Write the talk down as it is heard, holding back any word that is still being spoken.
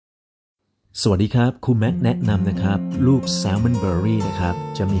สวัสดีครับครูแม็กแนะนำนะครับลูก Salmonberry นะครับ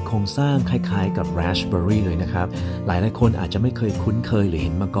จะมีโครงสร้างคล้ายๆกับ Raspberry เลยนะครับหลายคนอาจจะไม่เคยคุ้นเคยหรือเ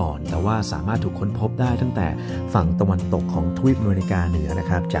ห็นมาก่อนแต่ว่าสามารถถูกค้นพบได้ตั้งแต่ฝั่งตะวันตกของทวีปอเมริกาเหนือนะ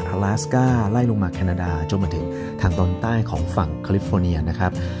ครับจาก阿拉斯ก้าไล่ลงมาแคนาดาจนมาถึงทางตอนใต้ของฝั่งแคลิฟอร์เนียนะครั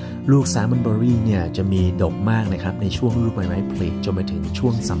บลูก Salmonberry เนี่ยจะมีดกมากนะครับในช่วงฤดูใบไม้ผลิจนไปถึงช่ว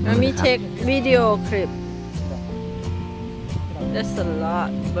งซัมเมอร์นะครับ Let me take video clip. That's a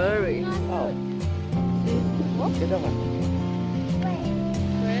lot berry.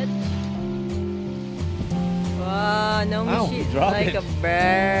 Red. Wow, no machine like a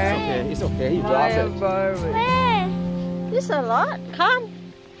bear. It's okay. You drop it. Berry. Where? This a lot. Come.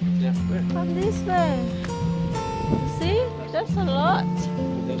 Yeah, where? Come this way. See? That's a lot.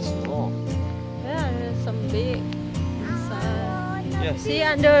 That's small. Yeah, there's some big inside. Yeah. See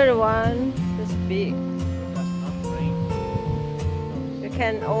under the one. That's big. That's not rain. You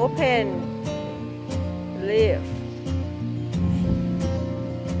can open the leaf.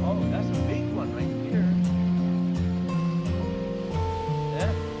 Oh, that's a big one right here.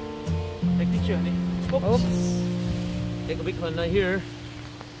 Yeah. Take a picture, honey. Oops. Take a big one right here.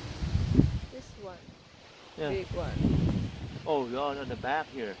 This one. Yeah. Big one. Oh, you're on the back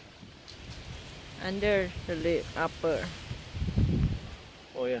here. Under the leaf, upper.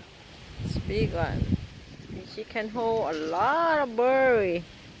 Oh, yeah. It's big one. She can hold a lot of berry.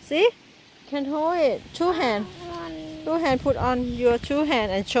 See? Can hold it. Two hand. Two hand. Put on your two hand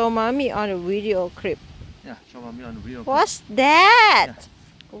and show mommy on the video clip. Yeah, show mommy on the video. What's that?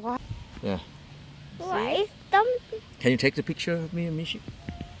 What? Yeah. What is something? Can you take the picture of me and Mishi?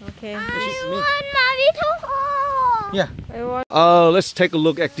 Okay. I want mommy to hold. Yeah. I want. Let's take a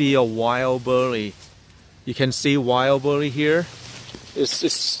look at the wild berry. You can see wild berry here.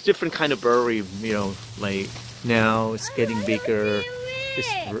 It's different kind of berry, you know. Like now it's getting bigger.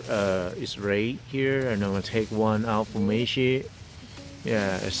 It's right here, and I'm gonna take one out for Mishi.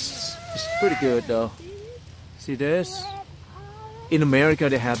 Yeah, it's pretty good though. See this? In America,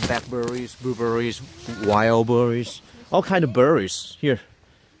 they have blackberries, blueberries, wild berries, all kind of berries. Here,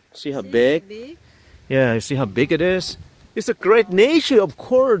 see how big? Yeah, you see how big it is? It's a great nature, of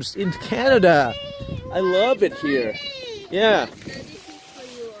course, in Canada. I love it here. Yeah.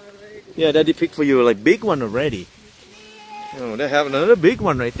 Yeah, Daddy picked for you like big one already. Oh, they have another big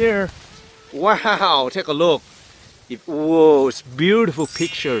one right there. Wow, take a look. Whoa, it's beautiful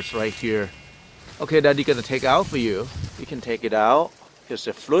pictures right here. Okay, Daddy gonna take out for you. You can take it out. Here's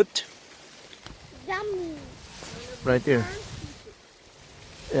a fruit. Yummy. Right there.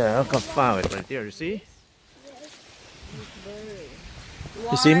 Yeah, I can find it right there. You see?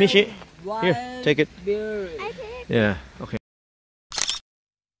 You see, Mishi? Here, take it. Yeah. Okay.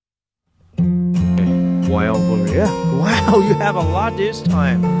 Wild berry. Yeah. Wow, you have a lot this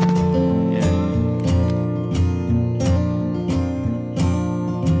time. Yeah.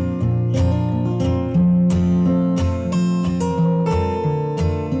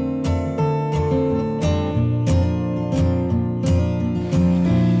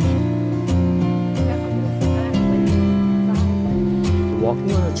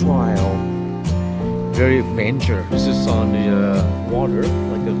 Walking on a trail. Very adventure. This is on the water,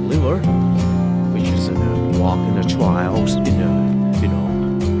 like a river. Which is walk in the trails in a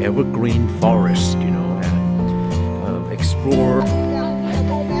evergreen forest, and explore.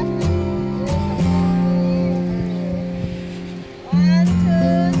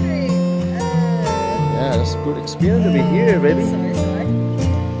 Yeah, that's a good experience to be here, baby.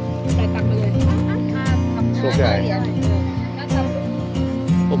 It's okay.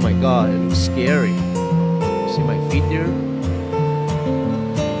 Oh my God, it looks scary. See my feet there?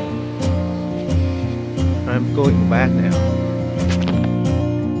 I'm going back now.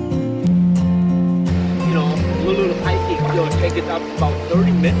 A little hiking will take it up about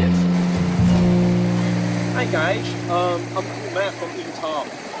 30 minutes. Hi guys, I'm Matt from Kitimat.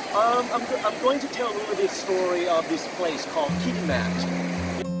 I'm going to tell you the story of this place called Kitimat.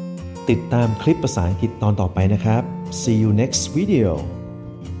 ติดตามคลิปภาษาอังกฤษตอนต่อไปนะครับ See you next video